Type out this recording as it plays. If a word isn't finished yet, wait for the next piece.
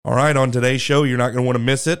All right, on today's show, you're not going to want to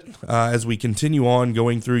miss it as we continue on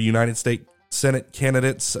going through United States Senate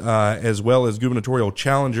candidates as well as gubernatorial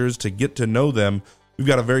challengers to get to know them. We've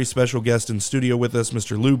got a very special guest in studio with us,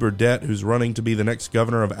 Mr. Lou Burdette, who's running to be the next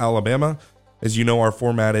governor of Alabama. As you know, our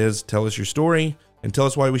format is tell us your story and tell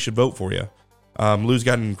us why we should vote for you. Lou's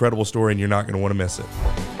got an incredible story, and you're not going to want to miss it.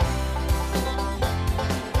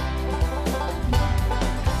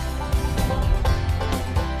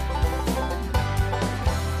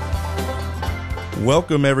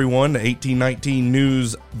 Welcome, everyone, to 1819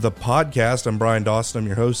 News, the podcast. I'm Brian Dawson. I'm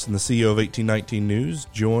your host and the CEO of 1819 News,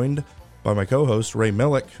 joined by my co-host, Ray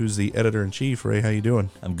Millick, who's the editor-in-chief. Ray, how you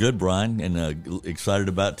doing? I'm good, Brian, and excited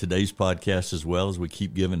about today's podcast as well as we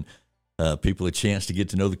keep giving people a chance to get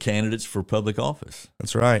to know the candidates for public office.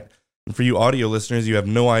 That's right. And for you audio listeners, you have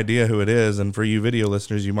no idea who it is. And for you video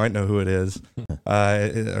listeners, you might know who it is.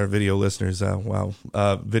 Or video listeners,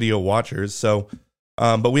 video watchers.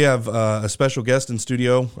 But we have a special guest in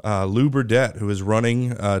studio, Lou Burdette, who is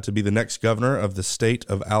running to be the next governor of the state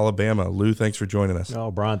of Alabama. Lou, thanks for joining us. Oh,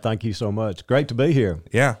 Brian, thank you so much. Great to be here.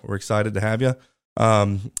 Yeah, we're excited to have you.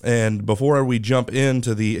 And before we jump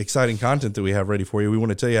into the exciting content that we have ready for you, we want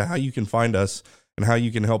to tell you how you can find us and how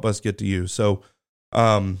you can help us get to you. So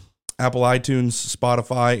Apple iTunes,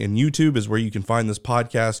 Spotify, and YouTube is where you can find this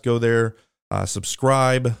podcast. Go there,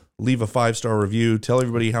 subscribe, leave a 5-star review, tell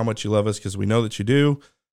everybody how much you love us because we know that you do.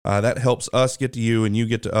 That helps us get to you and you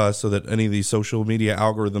get to us so that any of these social media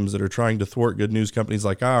algorithms that are trying to thwart good news companies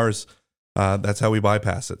like ours, that's how we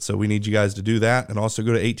bypass it. So we need you guys to do that. And also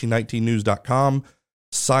go to 1819news.com,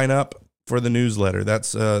 sign up for the newsletter.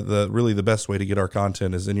 That's really the best way to get our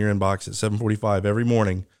content is in your inbox at 7:45 every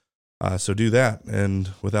morning. So do that.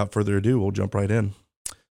 And without further ado, we'll jump right in.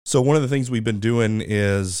 So one of the things we've been doing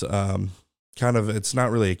is it's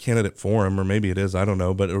not really a candidate forum, or maybe it is, I don't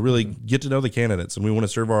know, but really get to know the candidates. And we want to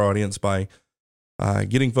serve our audience by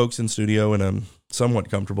getting folks in studio and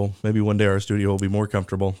somewhat comfortable. Maybe one day our studio will be more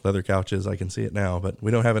comfortable. Leather couches, I can see it now, but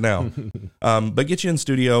we don't have it now. But get you in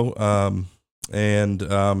studio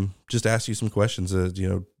and just ask you some questions,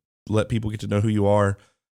 let people get to know who you are,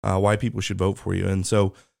 why people should vote for you. And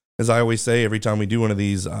so, as I always say, every time we do one of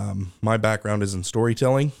these, my background is in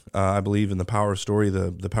storytelling. I believe in the power of story,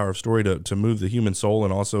 the power of story to move the human soul,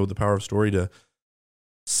 and also the power of story to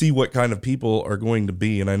see what kind of people are going to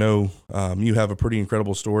be. And I know you have a pretty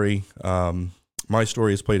incredible story. My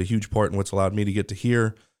story has played a huge part in what's allowed me to get to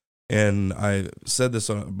here. And I said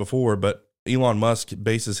this before, but Elon Musk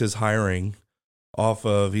bases his hiring off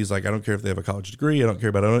of, he's like, I don't care if they have a college degree. I don't care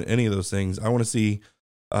about any of those things. I want to see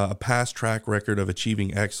a past track record of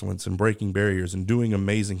achieving excellence and breaking barriers and doing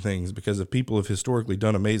amazing things, because if people have historically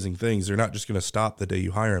done amazing things, they're not just going to stop the day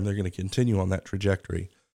you hire them. They're going to continue on that trajectory.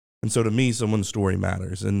 And so to me, someone's story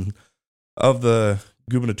matters. And of the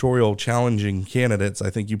gubernatorial challenging candidates, I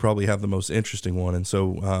think you probably have the most interesting one. And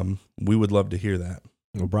so we would love to hear that.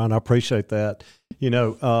 Well, Brian, I appreciate that.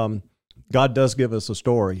 God does give us a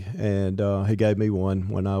story, and he gave me one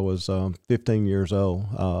when I was 15 years old.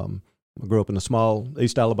 I grew up in a small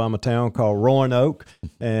East Alabama town called Roanoke,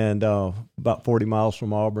 and about 40 miles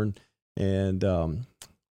from Auburn. And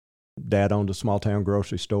Dad owned a small town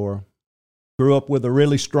grocery store. Grew up with a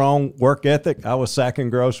really strong work ethic. I was sacking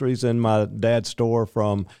groceries in my dad's store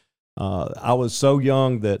from I was so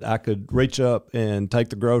young that I could reach up and take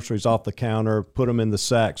the groceries off the counter, put them in the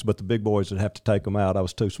sacks, but the big boys would have to take them out. I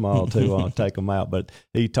was too small to take them out, but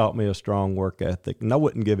he taught me a strong work ethic, and I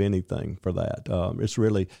wouldn't give anything for that. It's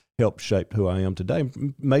really helped shape who I am today,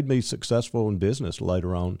 made me successful in business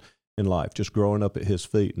later on in life, just growing up at his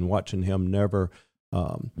feet and watching him never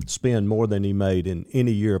spend more than he made in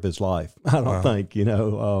any year of his life. I don't think,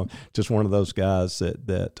 just one of those guys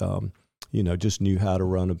that just knew how to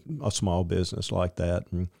run a small business like that.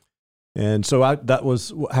 And so that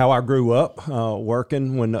was how I grew up,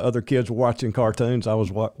 working. When the other kids were watching cartoons, I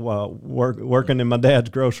was working in my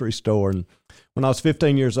dad's grocery store. And when I was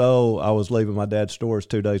 15 years old, I was leaving my dad's stores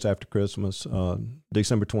 2 days after Christmas,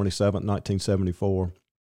 December 27th, 1974.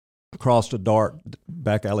 Crossed a dark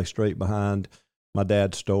back alley street behind my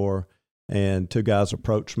dad's store, and 2 guys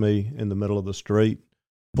approached me in the middle of the street,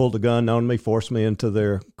 pulled a gun on me, forced me into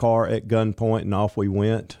their car at gunpoint, and off we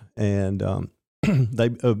went. And they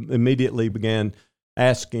immediately began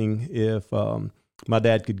asking if my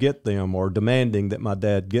dad could get them, or demanding that my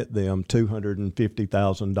dad get them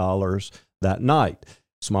 $250,000 that night.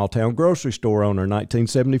 Small town grocery store owner,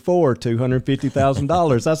 1974,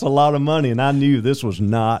 $250,000. That's a lot of money, and I knew this was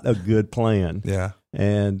not a good plan. Yeah.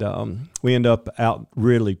 And we end up out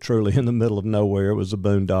really, truly in the middle of nowhere. It was the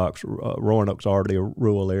boondocks. Roanoke's already a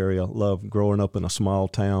rural area. Loved growing up in a small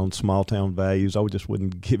town values. I just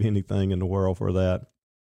wouldn't give anything in the world for that.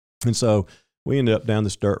 And so we ended up down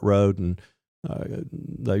this dirt road, and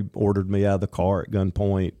they ordered me out of the car at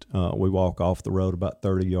gunpoint. We walk off the road about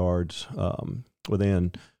 30 yards.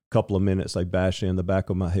 Within a couple of minutes, they bash in the back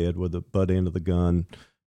of my head with the butt end of the gun.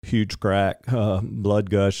 Huge crack, blood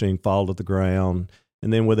gushing, fall to the ground.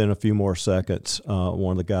 And then within a few more seconds,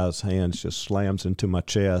 one of the guy's hands just slams into my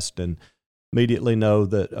chest, and immediately know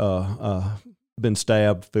that been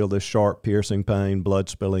stabbed, feel this sharp, piercing pain, blood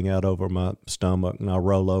spilling out over my stomach, and I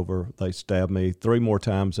roll over. They stab me 3 more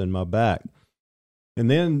times in my back. And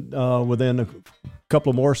then within a couple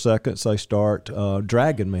of more seconds, they start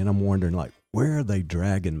dragging me, and I'm wondering, like, where are they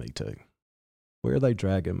dragging me to? Where are they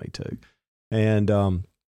dragging me to? And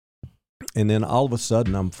then all of a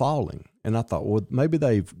sudden, I'm falling. And I thought, well, maybe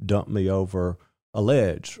they've dumped me over a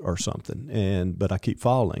ledge or something. But I keep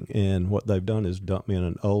falling. And what they've done is dumped me in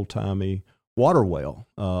an old-timey water well.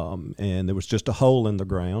 And there was just a hole in the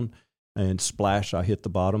ground. And splash, I hit the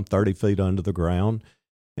bottom, 30 feet under the ground.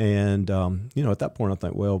 And, at that point, I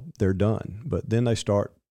think, well, they're done. But then they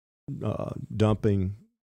start dumping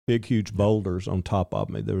big, huge boulders on top of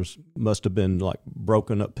me. Must have been like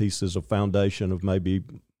broken up pieces of foundation of maybe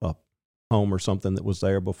a home or something that was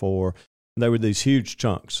there before. And they were these huge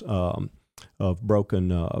chunks of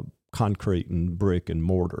broken concrete and brick and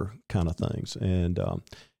mortar kind of things. And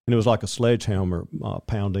it was like a sledgehammer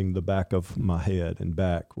pounding the back of my head and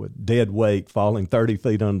back with dead weight falling 30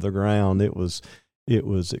 feet under the ground. It was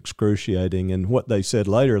excruciating. And what they said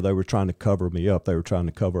later, they were trying to cover me up. They were trying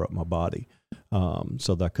to cover up my body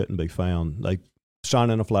so that I couldn't be found. They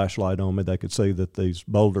shining a flashlight on me. They could see that these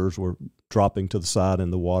boulders were dropping to the side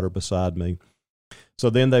in the water beside me. So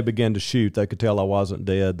then they began to shoot. They could tell I wasn't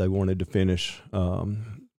dead. They wanted to finish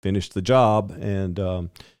the job, and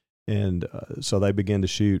so they began to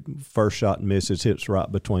shoot. First shot misses, hits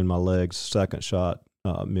right between my legs. Second shot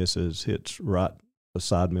misses, hits right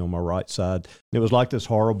beside me on my right side. It was like this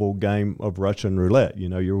horrible game of Russian roulette.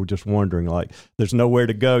 You were just wondering, like, there's nowhere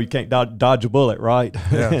to go. You can't dodge a bullet, right?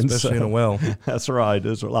 Yeah, especially in a well. That's right. I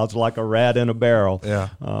was like a rat in a barrel, yeah,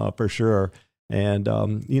 for sure. And,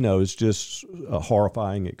 it's just a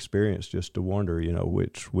horrifying experience just to wonder,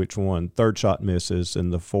 which one. Third shot misses,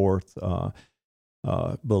 and the fourth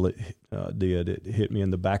bullet did. It hit me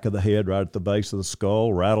in the back of the head right at the base of the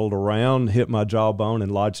skull, rattled around, hit my jawbone,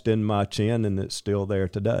 and lodged in my chin, and it's still there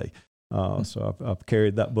today. So I've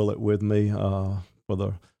carried that bullet with me for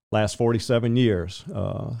the last 47 years.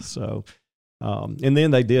 And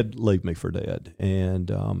then they did leave me for dead. And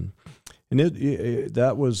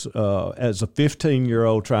that was, as a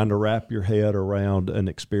 15-year-old, trying to wrap your head around an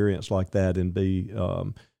experience like that and be,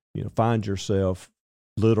 find yourself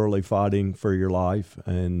literally fighting for your life,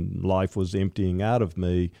 and life was emptying out of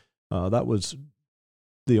me. The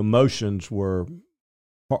emotions were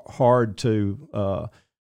hard to,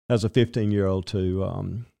 as a 15-year-old,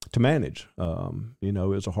 to manage. It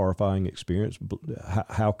was a horrifying experience.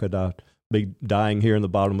 How could I be dying here in the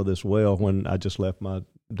bottom of this well when I just left my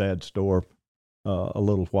dad's store a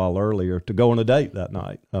little while earlier to go on a date that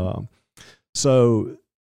night? So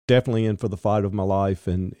definitely in for the fight of my life.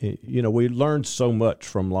 And, we learned so much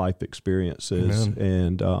from life experiences.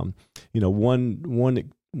 Amen. And,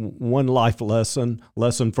 one life lesson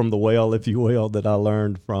from the well, if you will, that I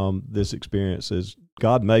learned from this experience is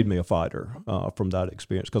God made me a fighter from that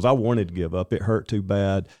experience, because I wanted to give up. It hurt too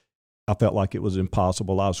bad. I felt like it was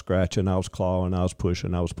impossible. I was scratching, I was clawing, I was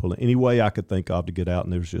pushing, I was pulling. Any way I could think of to get out,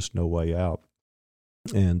 and there was just no way out.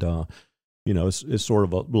 And, it's sort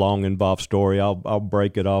of a long, involved story. I'll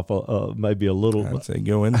break it off maybe a little. I'd say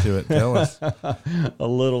go into it. Tell us. A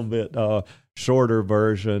little bit shorter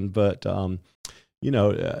version, but,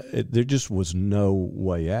 there just was no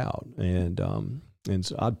way out. And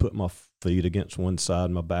so I'd put my feet against one side,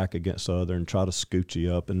 my back against the other, and try to scoot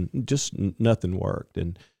you up, and just nothing worked.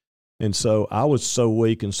 And so I was so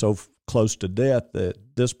weak and so close to death at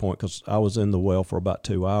this point, because I was in the well for about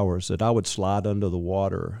 2 hours, that I would slide under the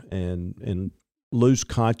water and lose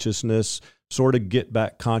consciousness, sort of get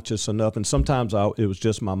back conscious enough. And sometimes it was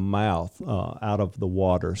just my mouth out of the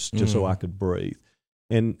water just so I could breathe.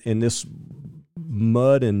 And this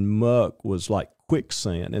mud and muck was like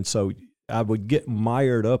quicksand. And so I would get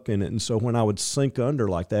mired up in it. And so when I would sink under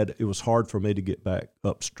like that, it was hard for me to get back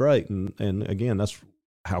up straight. And again, that's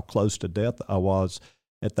how close to death I was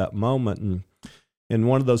at that moment. And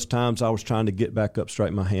one of those times I was trying to get back up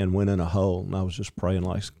straight, my hand went in a hole, and I was just praying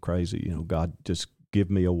like crazy, God, just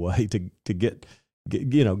give me a way to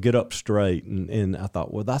get up straight. And I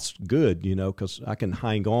thought, well, that's good, because I can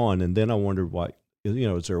hang on. And then I wondered,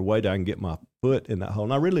 is there a way that I can get my foot in that hole?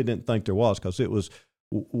 And I really didn't think there was, because it was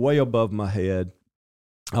way above my head.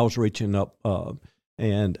 I was reaching up,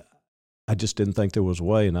 and I just didn't think there was a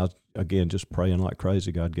way. And I was, again, just praying like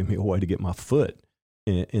crazy, God, give me a way to get my foot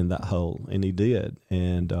in that hole. And he did.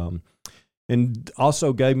 And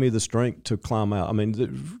also gave me the strength to climb out. I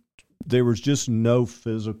mean, there was just no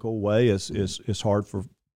physical way. It's hard for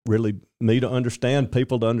really me to understand,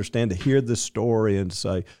 people to understand, to hear this story and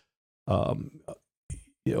say,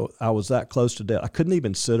 I was that close to death. I couldn't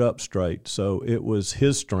even sit up straight. So it was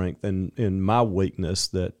his strength and my weakness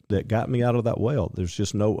that got me out of that well. There's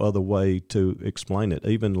just no other way to explain it.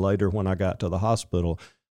 Even later when I got to the hospital,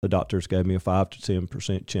 the doctors gave me a 5 to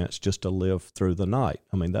 10% chance just to live through the night.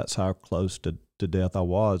 I mean, that's how close to death I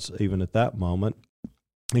was, even at that moment.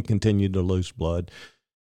 It continued to lose blood.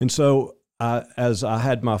 And so as I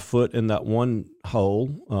had my foot in that one hole,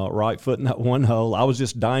 right foot in that one hole, I was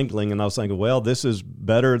just dangling, and I was thinking, well, this is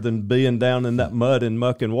better than being down in that mud and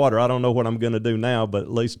muck and water. I don't know what I'm going to do now, but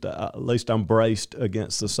at least I'm braced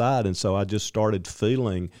against the side. And so I just started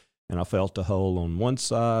feeling, and I felt a hole on one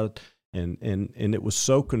side, and it was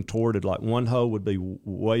so contorted. Like one hole would be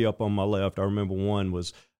way up on my left. I remember one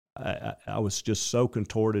was, I was just so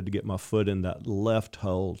contorted to get my foot in that left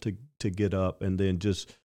hole to get up, and then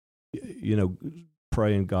just,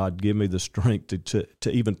 praying, God, give me the strength to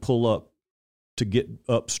even pull up, to get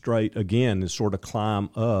up straight again and sort of climb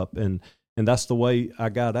up. And that's the way I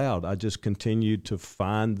got out. I just continued to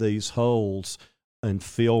find these holes and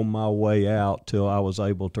feel my way out till I was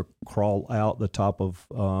able to crawl out the top of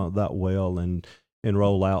that well and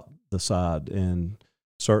roll out the side. And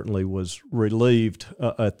certainly was relieved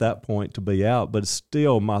at that point to be out. But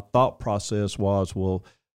still, my thought process was, well,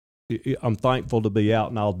 I'm thankful to be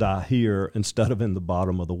out and I'll die here instead of in the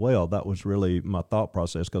bottom of the well. That was really my thought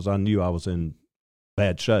process, because I knew I was in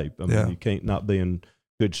bad shape. I mean, you can't not be in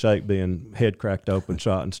good shape being head cracked open,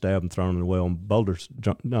 shot and stabbed and thrown in the well and boulders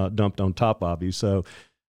dumped on top of you. So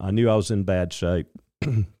I knew I was in bad shape.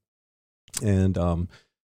 And,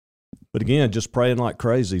 but again, just praying like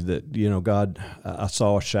crazy that, God, I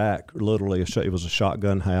saw a shack, literally it was a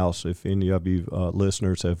shotgun house. If any of you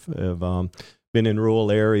listeners have been in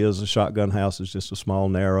rural areas, a shotgun house is just a small,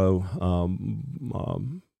 narrow,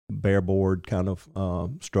 bare board kind of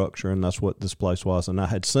structure, and that's what this place was. And I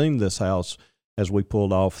had seen this house as we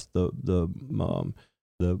pulled off the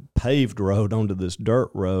paved road onto this dirt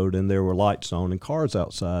road, and there were lights on and cars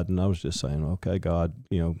outside. And I was just saying, okay, God,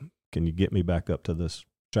 can you get me back up to this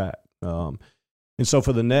shack? And so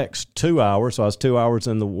for the next 2 hours, so I was 2 hours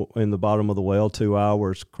in the bottom of the well, 2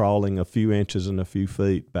 hours crawling a few inches and a few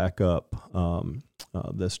feet back up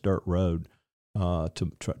this dirt road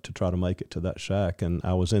to try to make it to that shack. And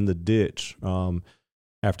I was in the ditch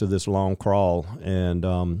after this long crawl, and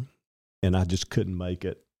I just couldn't make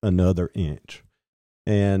it another inch.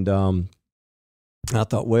 And I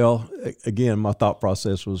thought, well, again, my thought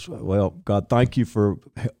process was, well, God, thank you for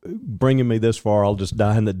bringing me this far. I'll just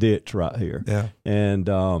die in the ditch right here. Yeah. And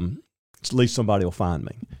at least somebody will find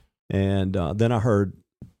me. And then I heard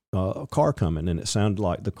a car coming, and it sounded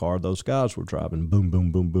like the car those guys were driving, boom,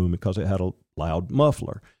 boom, boom, boom, because it had a loud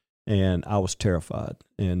muffler. And I was terrified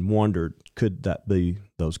and wondered, could that be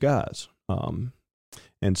those guys?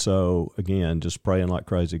 And so, again, just praying like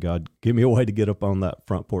crazy, God, give me a way to get up on that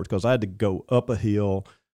front porch, because I had to go up a hill,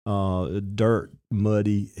 a dirt,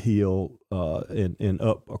 muddy hill, and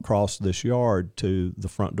up across this yard to the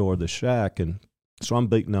front door of the shack. And so I'm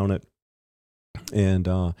beating on it. And,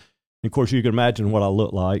 of course, you can imagine what I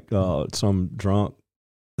look like, some drunk,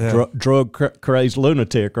 drug-crazed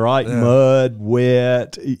lunatic, right? Yeah. Mud,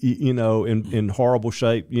 wet, in horrible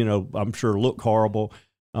shape, I'm sure look horrible.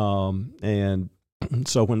 And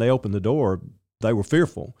so when they opened the door, they were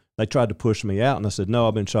fearful. They tried to push me out, and I said, no,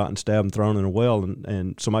 I've been shot and stabbed and thrown in a well,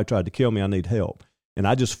 and somebody tried to kill me. I need help. And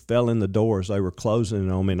I just fell in the door as they were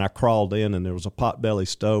closing on me, and I crawled in, and there was a potbelly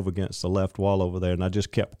stove against the left wall over there, and I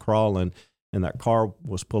just kept crawling, and that car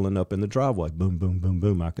was pulling up in the driveway. Boom, boom, boom,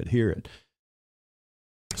 boom. I could hear it.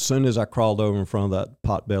 As soon as I crawled over in front of that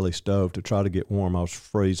potbelly stove to try to get warm, I was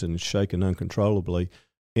freezing and shaking uncontrollably.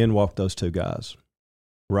 In walked those two guys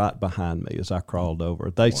right behind me as I crawled over.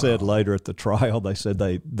 They said later at the trial, they said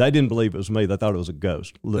they didn't believe it was me. They thought it was a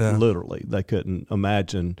ghost. Literally, they couldn't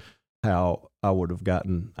imagine how I would have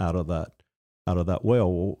gotten out of that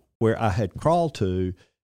well. Where I had crawled to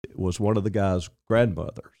was one of the guy's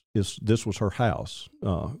grandmothers. This was her house.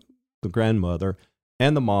 The grandmother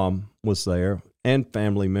and the mom was there, and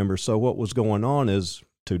family members. So what was going on is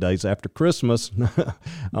 2 days after Christmas.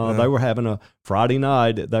 They were having a Friday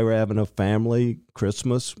night. They were having a family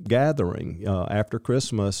Christmas gathering after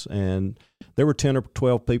Christmas, and there were 10 or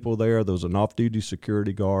 12 people there. There was an off-duty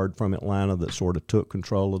security guard from Atlanta that sort of took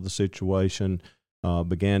control of the situation,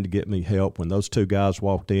 began to get me help. When those 2 guys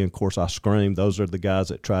walked in, of course, I screamed, "Those are the guys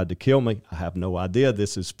that tried to kill me." I have no idea.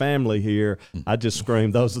 This is family here. I just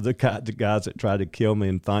screamed, "Those are the guys that tried to kill me."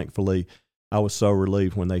 And thankfully, I was so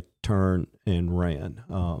relieved when they turned and ran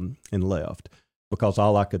and left, because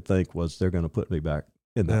all I could think was they're going to put me back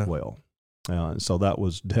in that well. And so that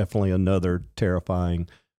was definitely another terrifying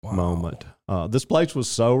moment. This place was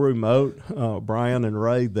so remote, Brian and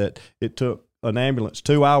Ray, that it took an ambulance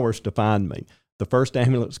 2 hours to find me. The first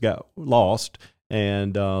ambulance got lost,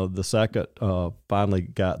 and the second finally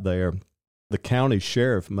got there. The county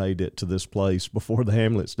sheriff made it to this place before the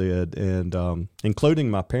ambulance did, and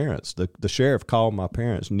including my parents. The sheriff called my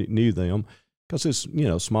parents, knew them, because it's,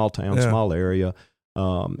 small town, small area.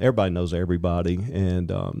 Everybody knows everybody, and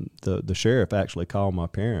the sheriff actually called my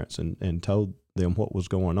parents and told them what was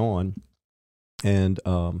going on. And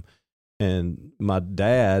my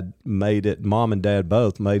dad made it, mom and dad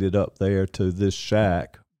both made it up there to this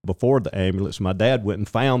shack before the ambulance. My dad went and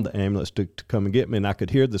found the ambulance to come and get me, and I could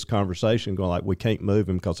hear this conversation going like, "We can't move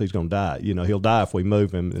him because he's going to die. He'll die if we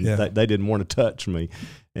move him." And they didn't want to touch me.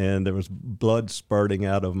 And there was blood spurting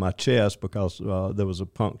out of my chest because there was a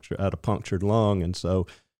punctured lung. And so,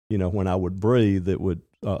 when I would breathe, it would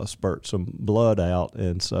spurt some blood out.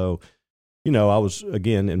 And so, I was,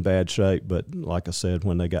 again, in bad shape, but like I said,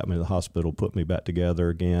 when they got me to the hospital, put me back together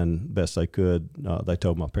again, best they could, they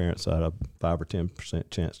told my parents I had a 5 or 10%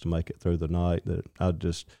 chance to make it through the night, that I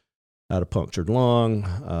just had a punctured lung,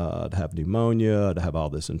 I'd have pneumonia, I'd have all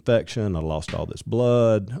this infection, I lost all this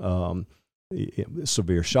blood,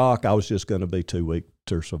 severe shock. I was just going to be too weak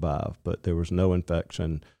to survive, but there was no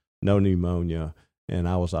infection, no pneumonia, and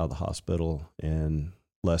I was out of the hospital in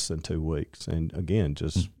less than 2 weeks. And again,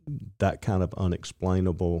 just that kind of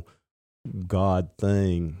unexplainable God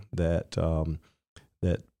thing that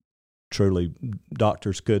that truly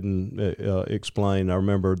doctors couldn't explain. I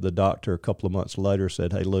remember the doctor a couple of months later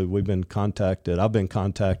said, "Hey, Lou, I've been contacted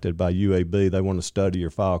by UAB. They want to study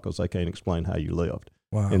your file because they can't explain how you lived."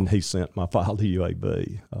 Wow. And he sent my file to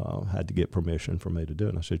UAB, had to get permission for me to do it.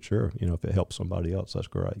 And I said, "Sure, if it helps somebody else, that's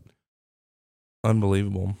great."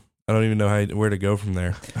 Unbelievable. I don't even know where to go from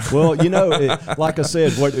there. Well, like I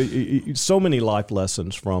said, so many life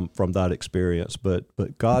lessons from that experience.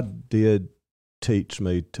 But God did teach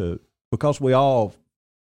me because we all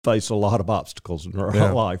face a lot of obstacles in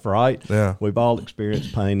our life, right? Yeah. We've all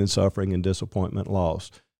experienced pain and suffering and disappointment, loss.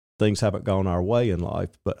 Things haven't gone our way in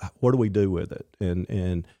life, but what do we do with it?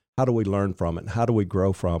 And how do we learn from it? How do we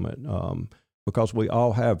grow from it? Because we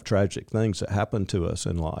all have tragic things that happen to us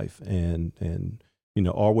in life, and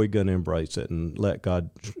are we going to embrace it and let God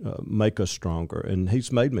make us stronger? And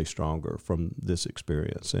He's made me stronger from this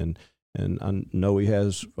experience, and I know He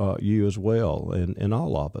has you as well, and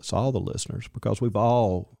all of us, all the listeners, because we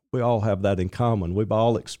all have that in common. We've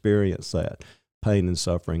all experienced that pain and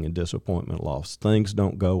suffering and disappointment, loss. Things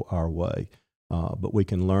don't go our way, but we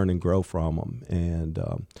can learn and grow from them.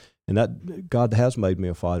 And that God has made me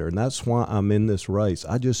a fighter, and that's why I'm in this race.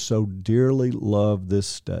 I just so dearly love this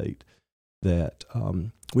state that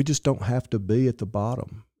we just don't have to be at the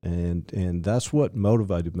bottom, and that's what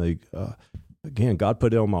motivated me. Again, God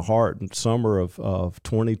put it on my heart in summer of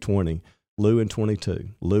 2020. Lou in 22.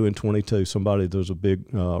 There was a big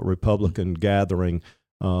Republican gathering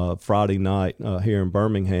Friday night here in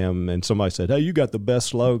Birmingham, and somebody said, "Hey, you got the best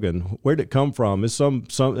slogan. Where'd it come from?" It's some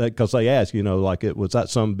because they asked, like was that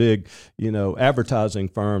some big, advertising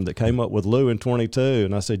firm that came up with Lou in 22?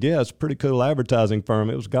 And I said, "Yeah, it's a pretty cool advertising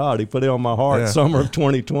firm. It was God. He put it on my heart. Summer of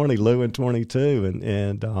 2020, Lou in 22."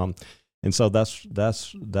 And so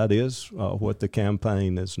that is what the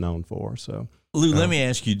campaign is known for. So. Lou, let me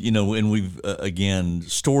ask you, and we've, again,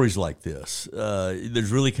 stories like this, there's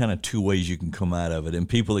really kind of 2 ways you can come out of it. And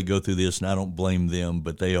people that go through this, and I don't blame them,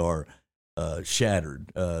 but they are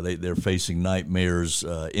shattered. They're facing nightmares,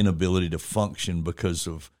 inability to function because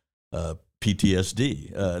of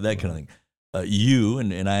PTSD, that kind of thing. You,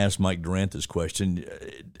 and I asked Mike Durant this question,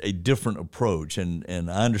 a different approach, and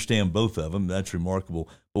I understand both of them. That's remarkable.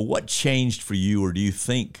 But what changed for you, or do you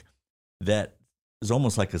think that is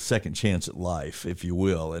almost like a second chance at life, if you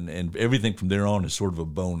will, and everything from there on is sort of a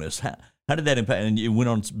bonus? How did that impact? And you went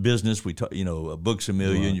on business. We talked, Books A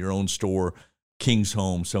Million, right. Your own store, King's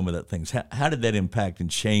Home, some of that things. How did that impact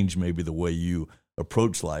and change maybe the way you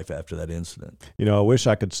approach life after that incident. You know, I wish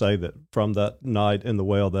I could say that from that night in the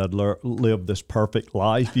well that I'd lived this perfect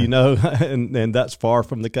life, you know, and that's far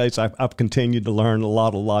from the case. I've continued to learn a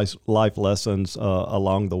lot of life lessons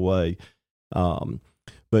along the way.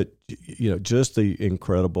 But, you know, just the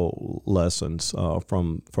incredible lessons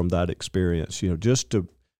from that experience, you know, just to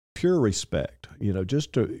pure respect, you know,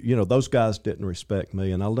 just to, you know, those guys didn't respect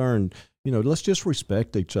me. And I learned, you know, let's just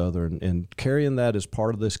respect each other and carrying that as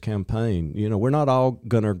part of this campaign. You know, we're not all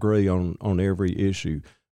going to agree on every issue,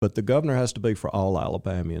 but the governor has to be for all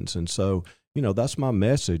Alabamians. And so, you know, that's my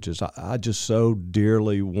message is I just so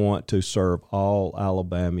dearly want to serve all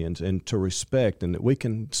Alabamians and to respect, and that we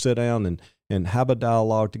can sit down and have a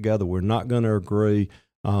dialogue together. We're not going to agree.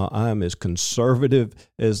 I am as conservative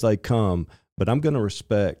as they come, but I'm going to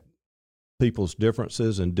respect people's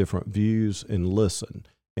differences and different views and listen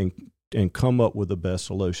and come up with the best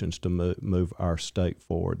solutions to move our state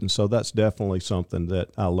forward. And so that's definitely something that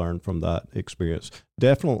I learned from that experience.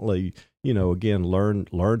 Definitely, you know, again,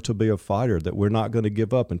 learn to be a fighter, that we're not going to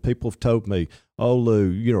give up. And people have told me, oh, Lou,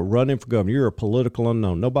 you know, running for governor, you're a political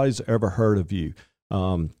unknown. Nobody's ever heard of you.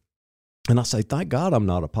 And I say, thank God I'm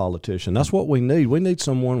not a politician. That's what we need. We need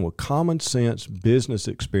someone with common sense, business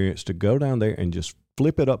experience to go down there and just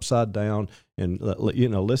flip it upside down and, you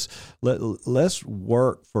know, let's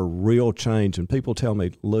work for real change. And people tell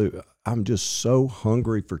me, Lou, I'm just so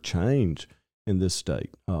hungry for change in this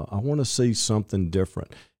state. I want to see something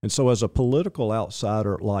different. And so as a political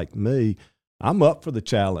outsider like me, I'm up for the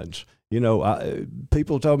challenge. You know,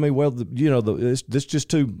 people told me, well, this just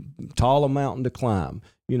too tall a mountain to climb.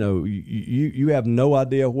 You know, you have no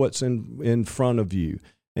idea what's in front of you.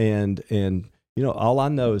 And you know, all I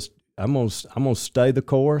know is I'm gonna stay the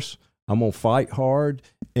course. I'm gonna fight hard.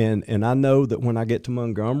 And I know that when I get to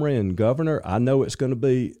Montgomery and governor, I know it's going to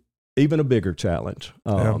be even a bigger challenge,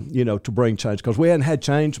 you know, to bring change. Because we hadn't had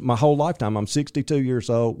change my whole lifetime. I'm 62 years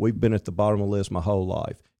old. We've been at the bottom of the list my whole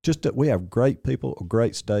life. Just that we have great people, a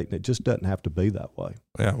great state, and it just doesn't have to be that way.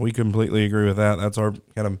 Yeah, we completely agree with that. That's our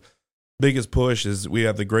kind of biggest push is we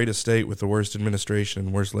have the greatest state with the worst administration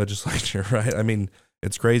and worst legislature, right? I mean,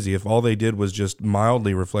 it's crazy. If all they did was just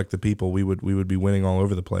mildly reflect the people, we would be winning all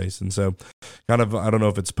over the place. And so kind of, I don't know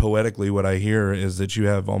if it's poetically what I hear is that you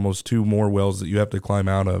have almost two more wells that you have to climb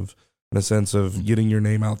out of in a sense of getting your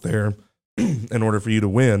name out there in order for you to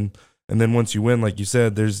win. And then once you win, like you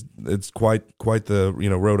said, it's quite the, you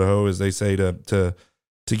know, road to hoe, as they say, to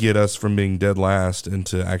get us from being dead last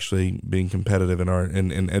into actually being competitive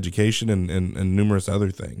in education and numerous other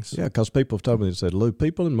things. Yeah, because people have told me, they said, Lou,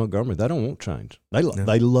 people in Montgomery, they don't want change.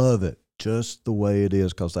 They love it just the way it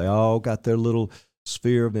is because they all got their little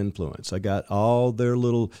sphere of influence. They got all their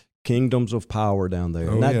little kingdoms of power down there.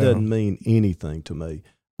 And that doesn't mean anything to me.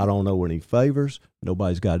 I don't know any favors.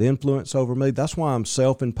 Nobody's got influence over me. That's why I'm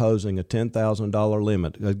self-imposing a $10,000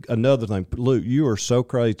 limit. Another thing, Luke, you are so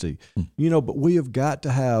crazy. You know, but we have got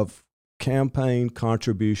to have campaign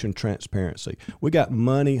contribution transparency. We got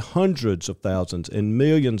money, hundreds of thousands and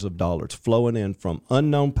millions of dollars flowing in from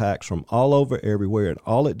unknown PACs from all over everywhere, and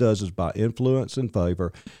all it does is buy influence and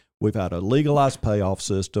favor. We've had a legalized payoff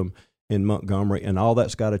system in Montgomery, and all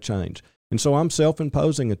that's got to change. And so I'm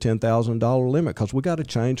self-imposing a $10,000 limit because we got to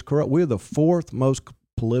change corrupt. We're the fourth most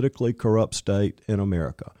politically corrupt state in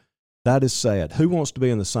America. That is sad. Who wants to be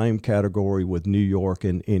in the same category with New York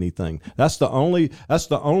in anything? That's the only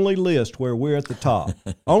list where we're at the top.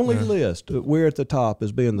 Only list we're at the top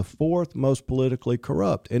as being the fourth most politically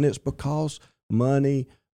corrupt, and it's because money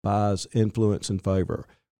buys influence and favor.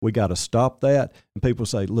 We got to stop that. And people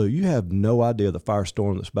say, Lou, you have no idea the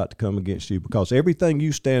firestorm that's about to come against you because everything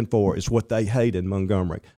you stand for is what they hate in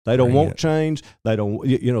Montgomery. They don't want change. They don't,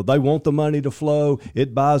 you know, they want the money to flow.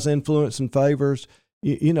 It buys influence and favors,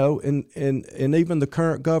 you know, and even the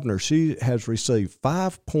current governor, she has received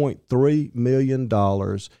 $5.3 million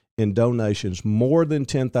in donations, more than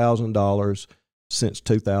 $10,000 since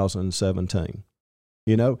 2017,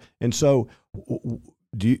 you know? And so,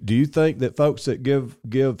 Do you think that folks that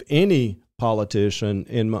give any politician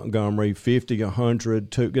in Montgomery 50,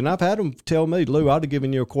 100, and I've had them tell me, Lou, I'd have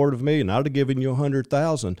given you $250,000, I'd have given you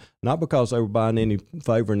 $100,000, not because they were buying any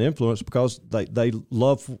favor and influence, because they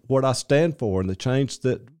love what I stand for and the change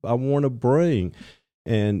that I want to bring,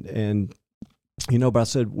 and you know, but I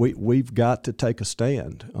said we've got to take a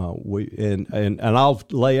stand. And I'll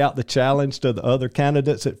lay out the challenge to the other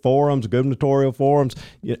candidates at forums, gubernatorial forums.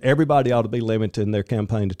 You know, everybody ought to be limiting their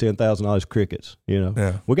campaign to $10,000 crickets. You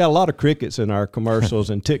know, we got a lot of crickets in our commercials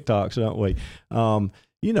and TikToks, don't we?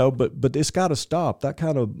 You know, but it's got to stop that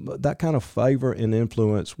kind of favor and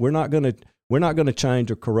influence. We're not going we're not going to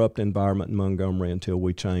change a corrupt environment in Montgomery until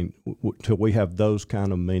we have those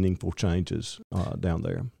kind of meaningful changes down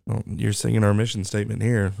there. Well, you're singing our mission statement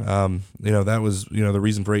here. That was, the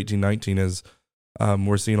reason for 1819 is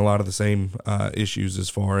we're seeing a lot of the same issues as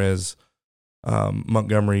far as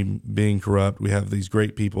Montgomery being corrupt. We have these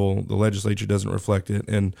great people. The legislature doesn't reflect it.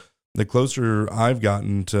 And the closer I've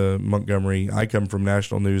gotten to Montgomery, I come from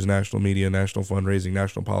national news, national media, national fundraising,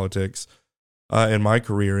 national politics in my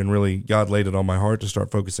career, and really God laid it on my heart to start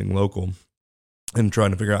focusing local and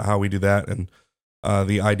trying to figure out how we do that. And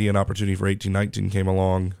the idea and opportunity for 1819 came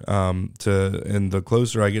along. And the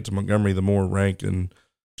closer I get to Montgomery, the more rank and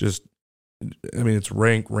just, it's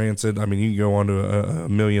rank, rancid. You can go on to a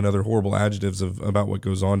million other horrible adjectives about what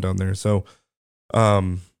goes on down there. So,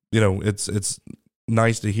 it's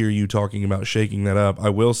nice to hear you talking about shaking that up. I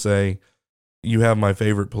will say, you have my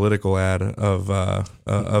favorite political ad of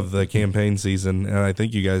the campaign season, and I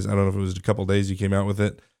think you guys, I don't know if it was a couple of days you came out with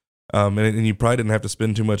it, and you probably didn't have to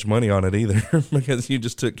spend too much money on it either because you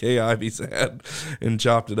just took Kay Ivey's ad and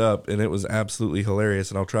chopped it up, and it was absolutely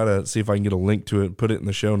hilarious. And I'll try to see if I can get a link to it, put it in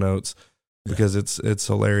the show notes because it's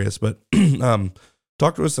hilarious. But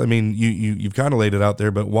talk to us. You've kind of laid it out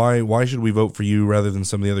there, but why should we vote for you rather than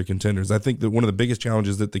some of the other contenders? I think that one of the biggest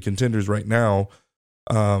challenges that the contenders right now,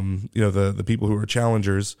 the people who are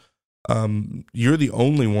challengers, you're the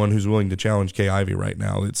only one who's willing to challenge Kay Ivey right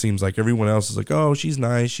now. It seems like everyone else is like, oh, she's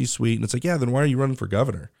nice, she's sweet. And it's like, yeah, then why are you running for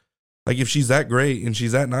governor? Like, if she's that great and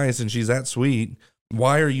she's that nice and she's that sweet,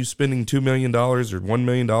 why are you spending $2 million or $1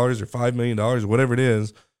 million or $5 million, whatever it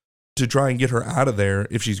is, to try and get her out of there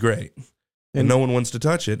if she's great? And no one wants to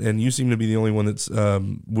touch it, and you seem to be the only one that's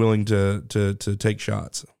willing to take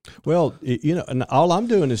shots. Well, and all I'm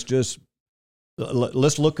doing is just,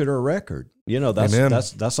 let's look at her record.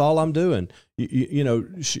 That's all I'm doing.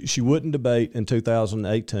 She wouldn't debate in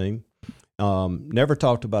 2018. Never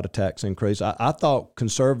talked about a tax increase. I thought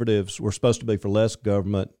conservatives were supposed to be for less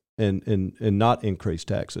government and not increase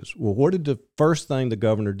taxes. Well, what did the first thing the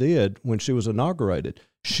governor did when she was inaugurated?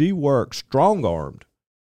 She worked strong-armed,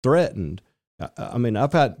 threatened.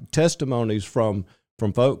 I've had testimonies from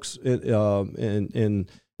folks in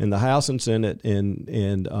the House and Senate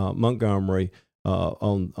in Montgomery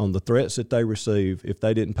on the threats that they receive if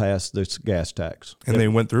they didn't pass this gas tax. And they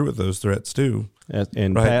went through with those threats too.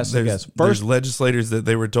 And right? Pass the gas. There's legislators that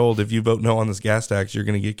they were told, if you vote no on this gas tax, you're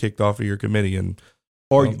going to get kicked off of your committee, and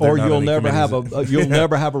or you'll never have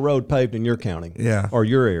never have a road paved in your county, or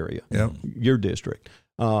your area, your district.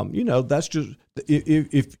 That's just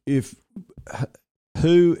if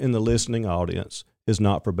who in the listening audience is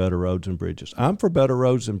not for better roads and bridges? I'm for better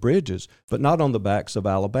roads and bridges, but not on the backs of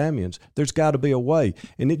Alabamians. There's got to be a way.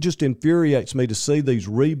 And it just infuriates me to see these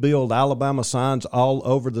rebuild Alabama signs all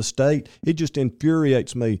over the state. It just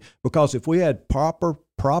infuriates me because if we had proper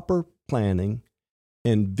planning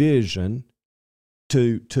and vision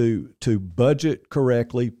to budget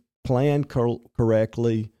correctly, plan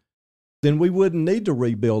correctly, then we wouldn't need to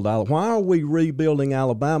rebuild Alabama. Why are we rebuilding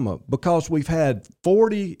Alabama? Because we've had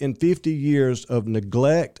 40 and 50 years of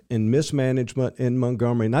neglect and mismanagement in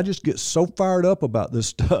Montgomery. And I just get so fired up about this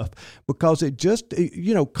stuff because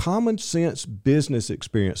common sense business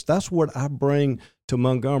experience. That's what I bring to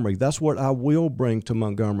Montgomery. That's what I will bring to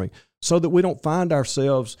Montgomery so that we don't find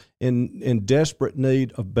ourselves in desperate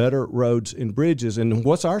need of better roads and bridges. And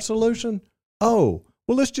what's our solution?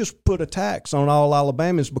 Well, let's just put a tax on all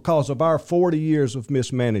Alabamians because of our 40 years of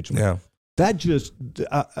mismanagement. Yeah.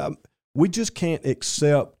 That we just can't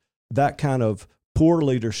accept that kind of poor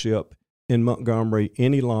leadership in Montgomery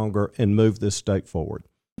any longer and move this state forward.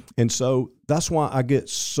 And so that's why I get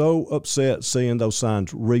so upset seeing those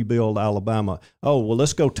signs, rebuild Alabama. Oh, well,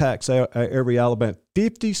 let's go tax every Alabama.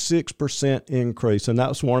 56% increase. And that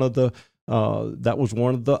was one of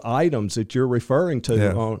the items that you're referring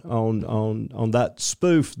to on that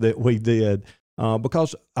spoof that we did,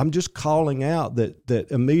 because I'm just calling out that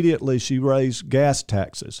immediately she raised gas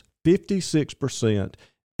taxes 56%,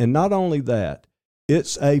 and not only that,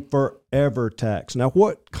 it's a forever tax. Now,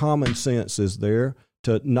 what common sense is there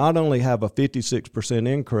to not only have a 56%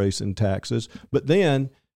 increase in taxes, but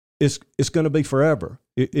then it's going to be forever?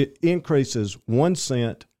 It increases 1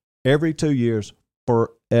 cent every 2 years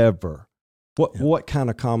forever. What kind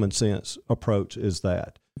of common sense approach is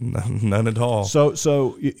that? None at all. So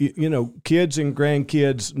kids and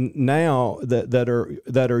grandkids now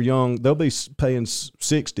that are young, they'll be paying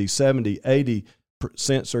 60, 70, 80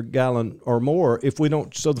 cents a gallon or more if we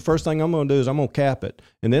don't. So the first thing I'm going to do is I'm going to cap it,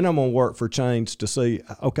 and then I'm going to work for change to see,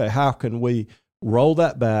 okay, how can we roll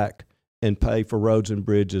that back and pay for roads and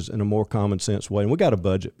bridges in a more common sense way. And we got to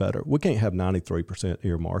budget better. We can't have 93%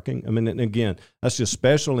 earmarking. I mean, and again, that's just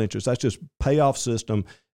special interest. That's just payoff system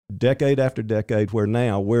decade after decade, where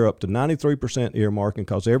now we're up to 93% earmarking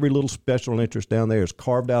because every little special interest down there has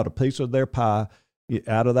carved out a piece of their pie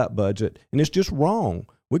out of that budget. And it's just wrong.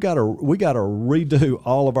 We got to redo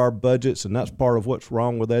all of our budgets, and that's part of what's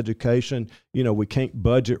wrong with education. We can't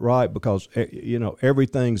budget right because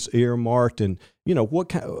everything's earmarked, and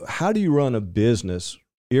how do you run a business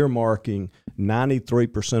earmarking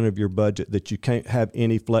 93% of your budget that you can't have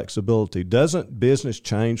any flexibility? Doesn't business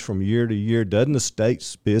change from year to year? Doesn't the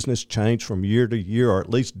state's business change from year to year, or at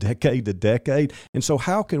least decade to decade? And so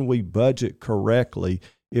how can we budget correctly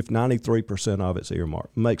if 93% of it's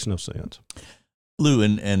earmarked? Makes no sense. Lou,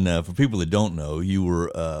 and for people that don't know, you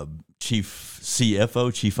were Chief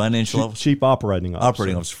CFO, Chief Financial Officer? Chief Operating Officer.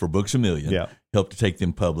 Operating Officer for Books A Million. Yeah. Helped to take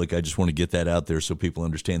them public. I just want to get that out there so people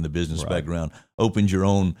understand the business background. Opened your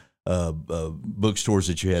own bookstores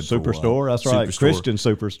that you had Superstore, that's right. Superstore. Christian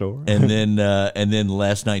Superstore. and then the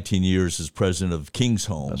last 19 years as president of King's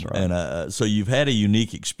Home. That's right. And so you've had a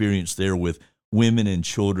unique experience there with women and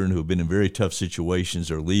children who have been in very tough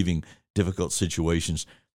situations or leaving difficult situations.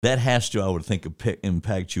 That has to, I would think,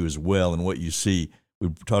 impact you as well in what you see. We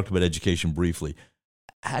talked about education briefly.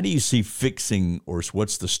 How do you see fixing, or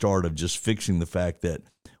what's the start of just fixing the fact that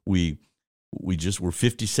we're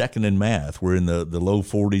 52nd in math? We're in the low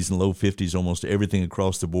 40s and low 50s, almost everything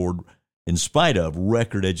across the board, in spite of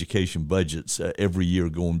record education budgets every year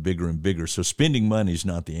going bigger and bigger. So spending money is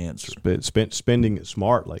not the answer. Spending it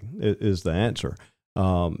smartly is the answer.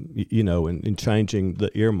 And changing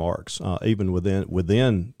the earmarks, even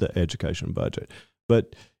within the education budget.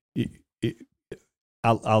 But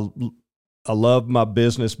I love my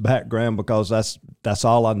business background because that's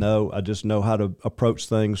all I know. I just know how to approach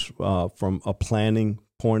things from a planning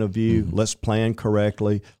point of view. Mm-hmm. Let's plan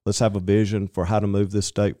correctly. Let's have a vision for how to move this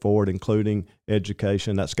state forward, including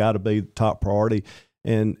education. That's got to be the top priority.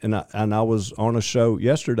 And I was on a show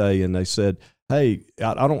yesterday, and they said, hey,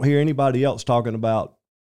 I don't hear anybody else talking about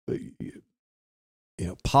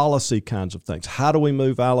policy kinds of things. How do we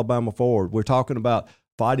move Alabama forward? We're talking about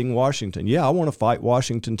fighting Washington. Yeah, I want to fight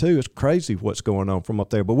Washington too. It's crazy what's going on from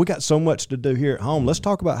up there, but we got so much to do here at home. Let's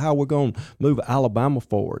talk about how we're going to move Alabama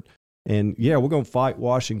forward. And yeah, we're going to fight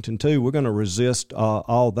Washington too. We're going to resist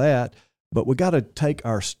all that, but we got to take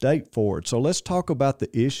our state forward. So let's talk about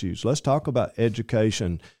the issues. Let's talk about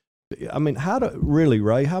education. I mean,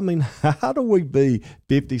 Ray, how do we be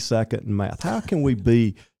 52nd in math? How can we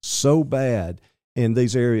be so bad in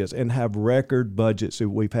these areas and have record budgets that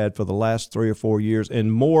we've had for the last 3 or 4 years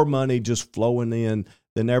and more money just flowing in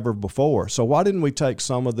than ever before? So why didn't we take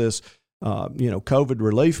some of this, COVID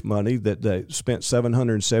relief money that they spent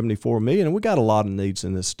 $774 million, and we got a lot of needs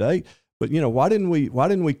in this state. But why didn't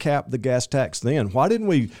we cap the gas tax then? Why didn't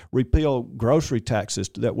we repeal grocery taxes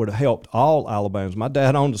that would have helped all Alabamans? My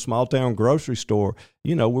dad owned a small town grocery store.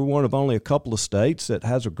 We're one of only a couple of states that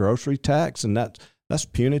has a grocery tax, and that's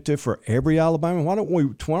punitive for every Alabama. Why don't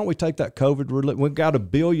we take that COVID relief? We've got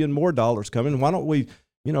 $1 billion more coming. Why don't we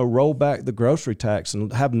roll back the grocery tax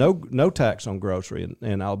and have no tax on grocery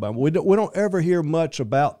in Alabama? We don't ever hear much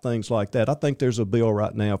about things like that. I think there's a bill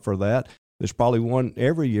right now for that. There's probably one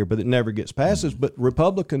every year, but it never gets passed. But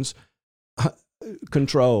Republicans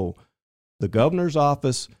control the governor's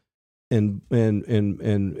office and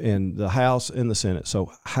the House and the Senate.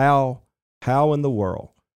 So how in the world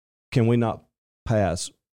can we not pass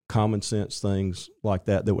common sense things like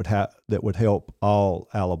that would help all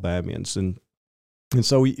Alabamians? And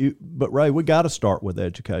so, but Ray, we got to start with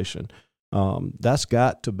education. That's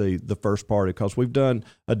got to be the first priority because we've done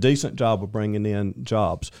a decent job of bringing in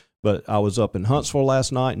jobs. But I was up in Huntsville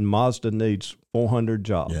last night, and Mazda needs 400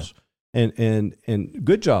 jobs, and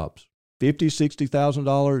good jobs,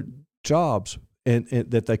 $50,000-$60,000 jobs, and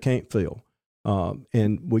that they can't fill,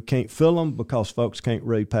 and we can't fill them because folks can't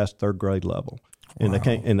read past third grade level, and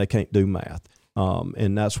they can't do math,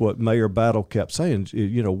 and that's what Mayor Battle kept saying.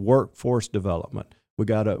 Workforce development. We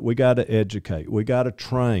gotta educate. We gotta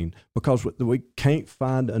train because we can't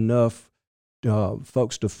find enough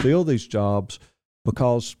folks to fill these jobs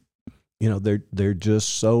because they're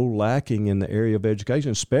just so lacking in the area of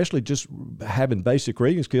education, especially just having basic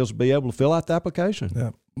reading skills to be able to fill out the application.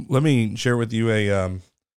 Yeah. Let me share with you so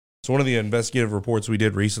one of the investigative reports we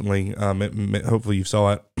did recently, hopefully you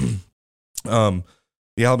saw it, the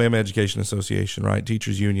Alabama Education Association, right?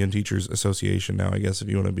 Teachers Union, Teachers Association now, I guess, if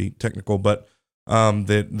you want to be technical, but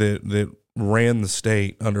that ran the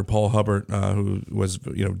state under Paul Hubbard, who was,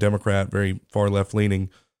 Democrat, very far left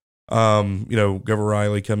leaning. Governor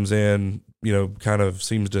Riley comes in, kind of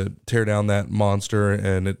seems to tear down that monster,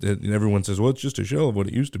 and and everyone says, well, it's just a shell of what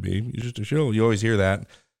it used to be. It's just a shell. You always hear that.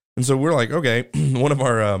 And so we're like, okay, one of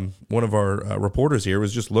our reporters here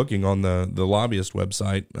was just looking on the lobbyist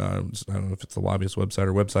website. I don't know if it's the lobbyist website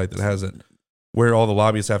or website that has it, where all the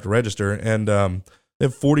lobbyists have to register. And they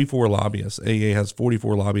have 44 lobbyists. AEA has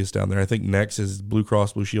 44 lobbyists down there. I think next is Blue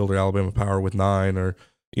Cross Blue Shield or Alabama Power with 9, or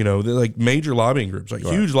they're like major lobbying groups, like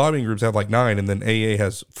huge lobbying groups have like 9, and then AEA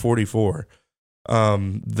has 44.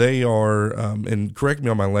 They are, and correct me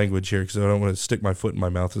on my language here because I don't want to stick my foot in my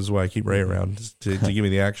mouth. This is why I keep Ray around to give me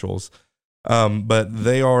the actuals. But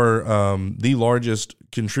they are the largest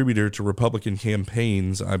contributor to Republican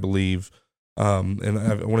campaigns, I believe. And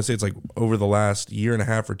I want to say it's like over the last year and a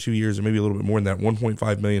half or 2 years, or maybe a little bit more than that,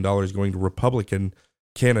 $1.5 million going to Republican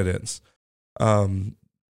candidates.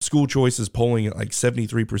 School choice is polling at like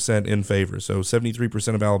 73% in favor. So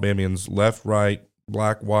 73% of Alabamians, left, right,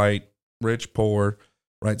 black, white, rich, poor,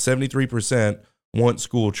 right? 73% want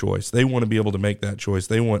school choice. They want to be able to make that choice.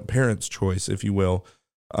 They want parents' choice, if you will.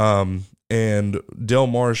 And Del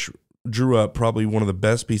Marsh drew up probably one of the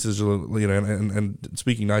best pieces of, and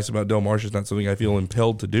speaking nice about Del Marsh is not something I feel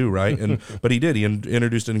impelled to do, right? But he did. He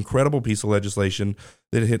introduced an incredible piece of legislation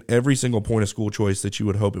that hit every single point of school choice that you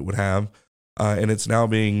would hope it would have. And it's now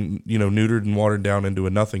being, neutered and watered down into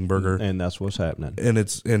a nothing burger. And that's what's happening. And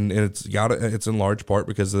it's in large part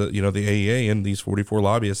because of the AEA and these 44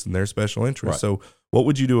 lobbyists and their special interests. Right. So what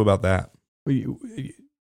would you do about that?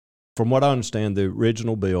 From what I understand, the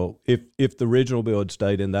original bill, if the original bill had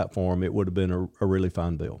stayed in that form, it would have been a really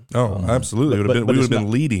fine bill. Oh, absolutely. We would have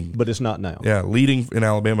been leading. But it's not now. Yeah, leading in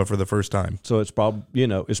Alabama for the first time. So it's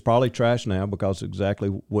probably trash now because exactly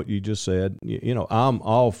what you just said. I'm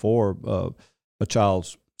all for a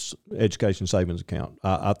child's education savings account.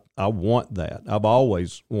 I want that. I've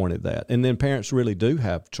always wanted that. And then parents really do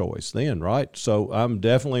have choice then, right? So I'm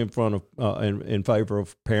definitely in favor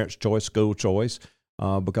of parents' choice, school choice.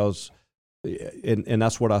 Because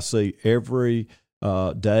that's what I see every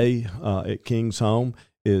day at King's Home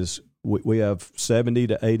is we have 70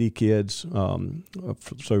 to 80 kids.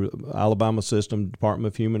 So Alabama system,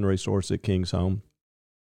 Department of Human Resources at King's Home,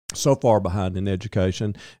 so far behind in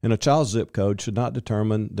education, and a child's zip code should not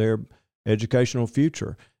determine their educational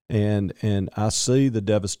future. And I see the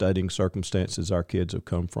devastating circumstances our kids have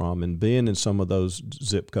come from, and being in some of those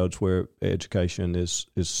zip codes where education is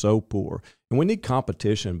so poor. And we need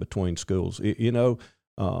competition between schools. Maybe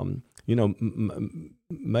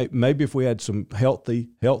if we had some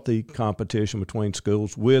healthy competition between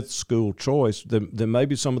schools with school choice, then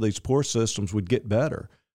maybe some of these poor systems would get better.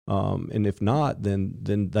 And if not, then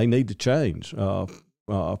they need to change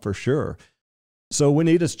for sure. So we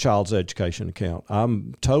need a child's education account.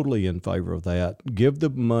 I'm totally in favor of that. Give the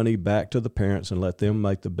money back to the parents and let them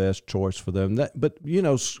make the best choice for them. But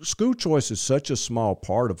school choice is such a small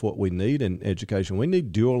part of what we need in education. We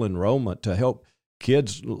need dual enrollment to help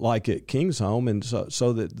kids like at King's Home, and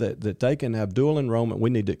so that they can have dual enrollment. We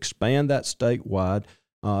need to expand that statewide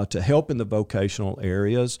to help in the vocational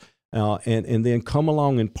areas, and then come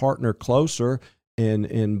along and partner closer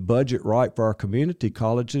and budget right for our community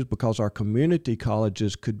colleges, because our community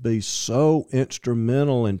colleges could be so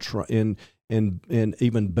instrumental in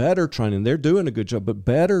even better training. They're doing a good job, but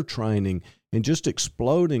better training and just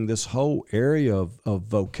exploding this whole area of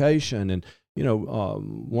vocation. And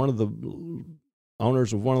one of the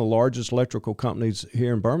owners of one of the largest electrical companies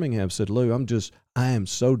here in Birmingham said, "Lou, I am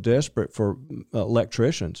so desperate for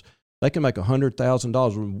electricians. They can make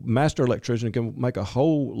 $100,000. Master electrician can make a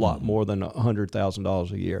whole lot more than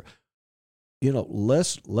 $100,000 a year.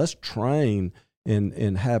 Let's train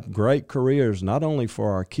and have great careers, not only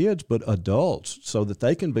for our kids, but adults, so that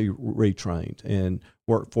they can be retrained and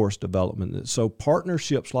workforce development. So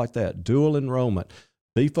partnerships like that, dual enrollment,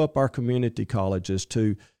 beef up our community colleges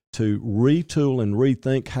to retool and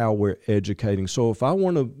rethink how we're educating. So if I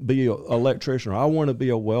want to be an electrician, or I want to be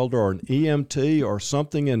a welder or an EMT or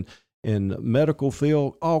something in medical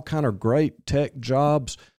field, all kind of great tech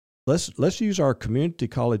jobs, let's use our community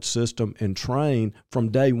college system and train from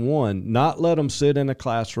day one, not let them sit in a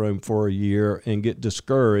classroom for a year and get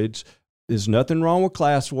discouraged. There's nothing wrong with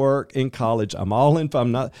classwork in college. I'm all in.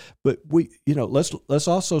 I'm not, but let's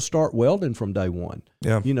also start welding from day one.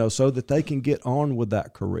 Yeah. So that they can get on with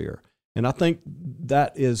that career. And I think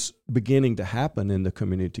that is beginning to happen in the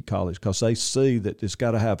community college, because they see that it's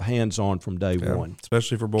got to have hands-on from day one,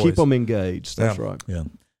 especially for boys. Keep them engaged. That's right. Yeah,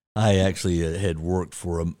 I actually had worked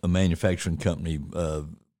for a manufacturing company,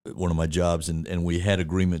 one of my jobs, and we had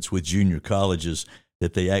agreements with junior colleges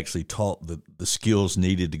that they actually taught the skills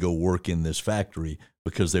needed to go work in this factory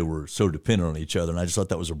because they were so dependent on each other. And I just thought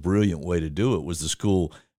that was a brilliant way to do it, was the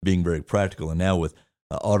school being very practical. And now with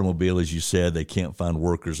automobile, as you said, they can't find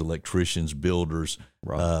workers, electricians, builders.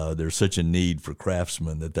 Right. There's such a need for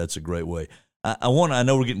craftsmen that's a great way. I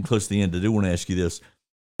know we're getting close to the end. I do want to ask you this.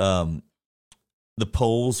 The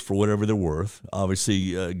polls, for whatever they're worth,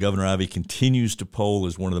 obviously Governor Ivey continues to poll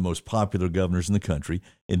as one of the most popular governors in the country.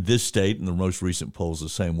 In this state, and the most recent polls the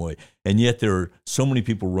same way. And yet there are so many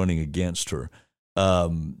people running against her.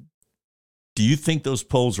 Do you think those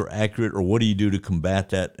polls are accurate, or what do you do to combat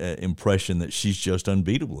that impression that she's just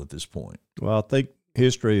unbeatable at this point? Well, I think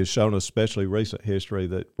history has shown us, especially recent history,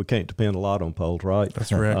 that we can't depend a lot on polls, right?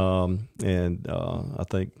 That's right. I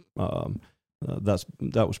think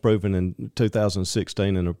that was proven in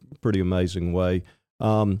 2016 in a pretty amazing way.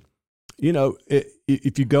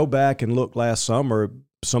 If you go back and look last summer,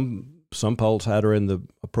 some polls had her in the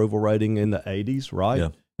approval rating in the 80s, right? Yeah.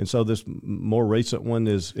 And so this more recent one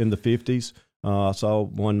is in the 50s. I saw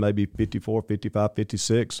one maybe 54, 55,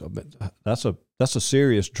 56. That's a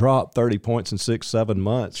serious drop, 30 points in 6-7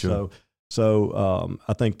 months. Sure. So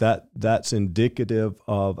I think that's indicative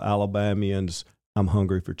of Alabamians. I'm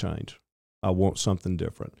hungry for change. I want something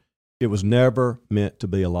different. It was never meant to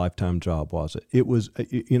be a lifetime job, was it? It was,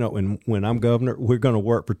 and when I'm governor, we're going to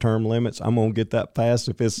work for term limits. I'm going to get that passed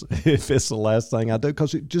if it's the last thing I do,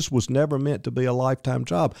 because it just was never meant to be a lifetime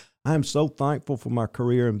job. I'm so thankful for my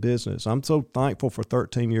career in business. I'm so thankful for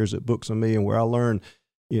 13 years at Books A Million, where I learned,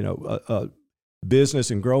 business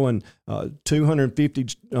and growing 250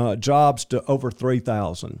 jobs to over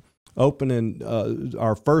 3,000. Opening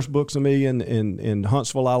our first Books A Million in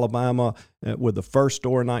Huntsville, Alabama, with the first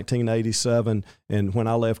store in 1987. And when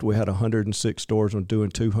I left, we had 106 stores and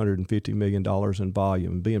doing $250 million in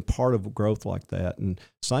volume. Being part of growth like that, and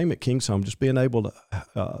same at King's Home, just being able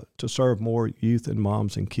to serve more youth and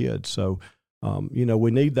moms and kids. So,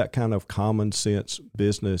 we need that kind of common sense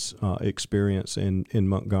business experience in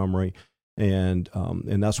Montgomery, and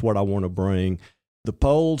that's what I want to bring. The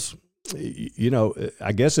polls.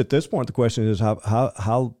 I guess at this point the question is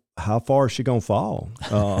how far is she going to fall?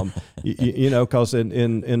 Because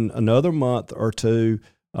in another month or two,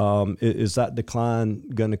 is that decline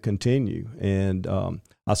going to continue? And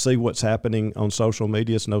I see what's happening on social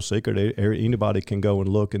media. It's no secret. Anybody can go and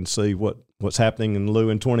look and see what's happening in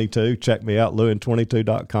Lewin 22. Check me out,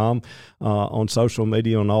 lewin22.com, on social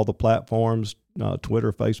media on all the platforms,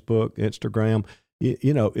 Twitter, Facebook, Instagram.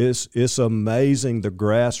 It's amazing the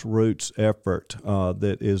grassroots effort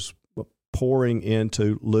that is pouring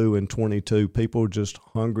into Lewin 22. People just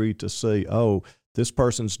hungry to see, this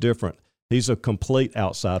person's different. He's a complete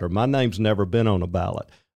outsider. My name's never been on a ballot.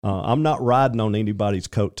 I'm not riding on anybody's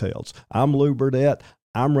coattails. I'm Lou Burdette.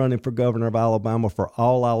 I'm running for governor of Alabama for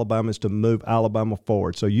all Alabamans to move Alabama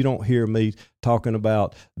forward. So you don't hear me talking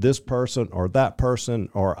about this person or that person,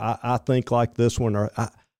 or I think like this one, or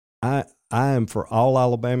I am for all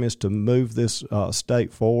Alabamians to move this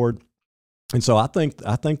state forward. And so I think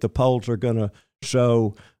the polls are going to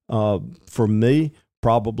show, for me,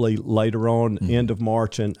 probably later on, end of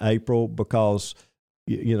March and April, because,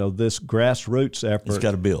 this grassroots effort. It's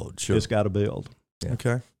got to build. Sure. It's got to build. Yeah.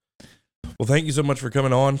 Okay. Well, thank you so much for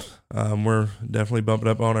coming on. We're definitely bumping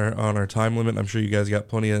up on our time limit. I'm sure you guys got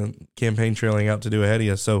plenty of campaign trailing out to do ahead of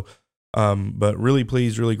you. So, but really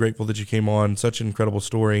pleased, really grateful that you came on. Such an incredible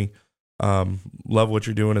story. Love what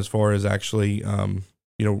you're doing as far as actually,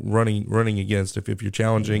 running against. If you're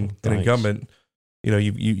challenging an incumbent,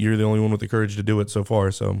 you're the only one with the courage to do it so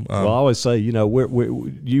far. So, well, I always say,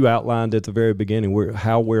 you outlined at the very beginning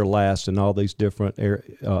how we're last in all these different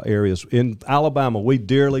areas. In Alabama, we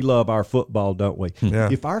dearly love our football, don't we? Yeah.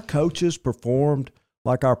 If our coaches performed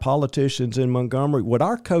like our politicians in Montgomery, would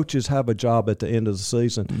our coaches have a job at the end of the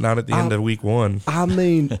season? Not at the end of week one. I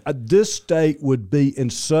mean, this state would be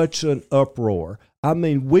in such an uproar. I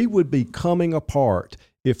mean, we would be coming apart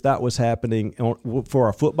if that was happening for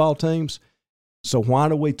our football teams. So why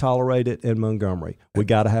do we tolerate it in Montgomery? We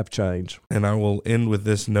got to have change. And I will end with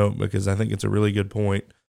this note because I think it's a really good point.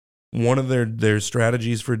 One of their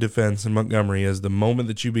strategies for defense in Montgomery is the moment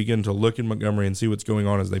that you begin to look in Montgomery and see what's going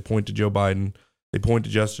on, is they point to Joe Biden, they point to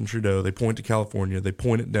Justin Trudeau, they point to California, they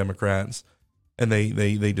point at Democrats, and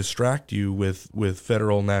they distract you with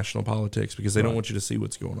federal national politics because they don't want you to see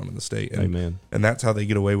what's going on in the state. And, Amen. And that's how they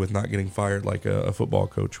get away with not getting fired like a football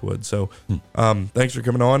coach would. So thanks for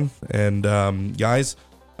coming on. And guys,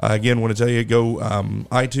 again, want to tell you, go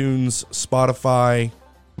iTunes, Spotify,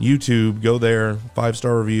 YouTube, go there,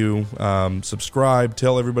 5-star review, subscribe,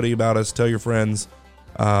 tell everybody about us, tell your friends.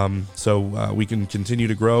 so we can continue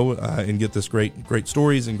to grow and get this great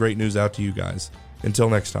stories and great news out to you guys. Until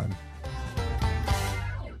next time.